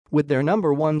With their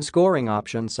number one scoring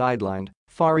option sidelined,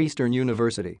 Far Eastern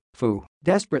University, FEU,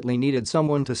 desperately needed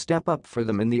someone to step up for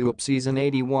them in the UAAP Season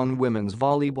 81 women's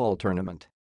volleyball tournament.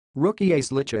 Rookie ace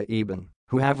Lycha Ebon,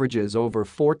 who averages over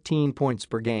 14 points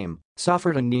per game,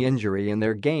 suffered a knee injury in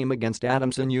their game against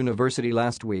Adamson University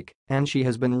last week, and she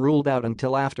has been ruled out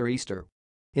until after Easter.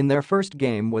 In their first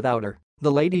game without her,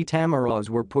 the Lady Tamaraws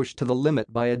were pushed to the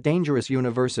limit by a dangerous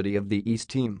University of the East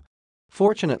team.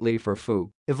 Fortunately for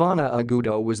FEU, Ivana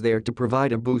Agudo was there to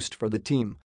provide a boost for the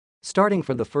team. Starting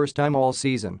for the first time all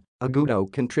season,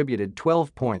 Agudo contributed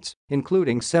 12 points,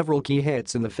 including several key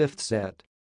hits in the fifth set.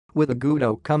 With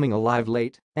Agudo coming alive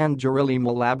late and Jerrili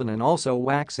Malabanan also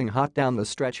waxing hot down the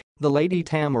stretch, the Lady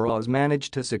Tamaraws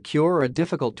managed to secure a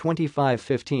difficult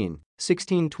 25-15,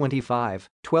 16-25,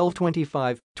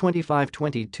 12-25,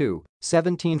 25-22,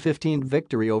 17-15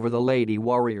 victory over the Lady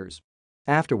Warriors.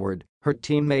 Afterward, her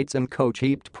teammates and coach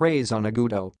heaped praise on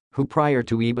Agudo, who prior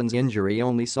to Ebon's injury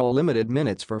only saw limited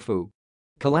minutes for FEU.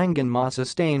 Kalangan Ma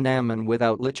sustained Aman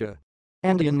without Lycha.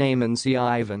 Andian Naaman si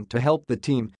Ivan to help the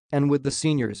team, and with the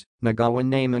seniors, Nagawan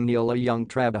Naaman Nila Young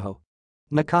Trabaho.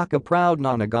 Nakaka proud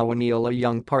na Nagawan Nila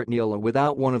Young part Nila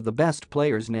without one of the best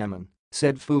players Naaman,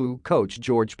 said FEU coach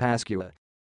George Pascua.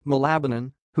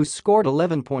 Malabanan, who scored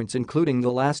 11 points including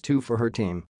the last two for her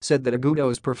team, said that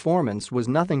Agudo's performance was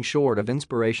nothing short of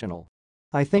inspirational.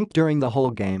 I think during the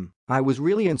whole game, I was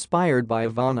really inspired by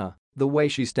Ivana, the way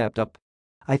she stepped up.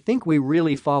 I think we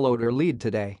really followed her lead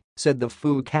today, said the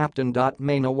FEU captain.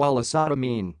 May Nawala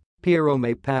Sadamin, Piero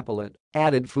May Papalit,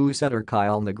 added FEU setter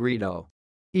Kyle Negredo.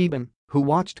 Ebon, who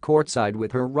watched courtside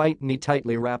with her right knee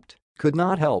tightly wrapped, could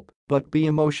not help but be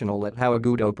emotional at how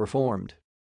Agudo performed.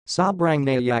 Sobrang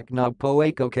nayak na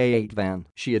poeko k8 van,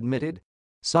 she admitted.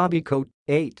 Sabi ko,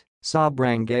 8,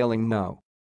 sobrang galing no.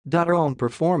 Her own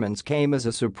performance came as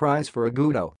a surprise for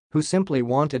Agudo, who simply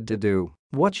wanted to do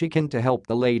what she can to help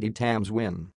the Lady Tams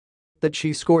win. That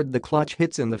she scored the clutch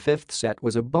hits in the fifth set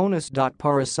was a bonus.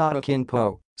 Para sa akin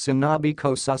po, sinabi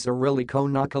ko sa sarili ko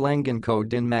na kailangan ko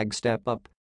din mag-step up.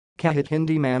 Kahit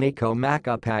hindi man ako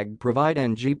makapag provide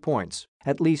ng points,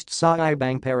 at least sa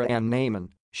ibang paraan naman,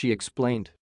 she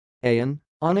explained. Ayan,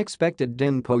 unexpected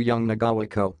din po yung nagawa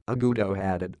ko, Agudo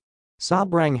added.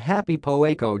 Sobrang happy po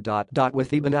ako.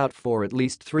 With Ebon out for at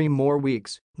least 3 more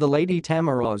weeks, the Lady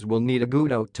Tamaraws will need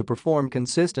Agudo to perform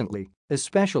consistently,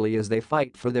 especially as they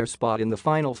fight for their spot in the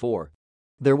Final Four.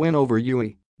 Their win over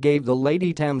UE gave the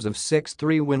Lady Tams a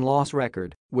 6-3 win-loss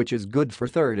record, which is good for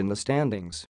third in the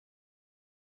standings.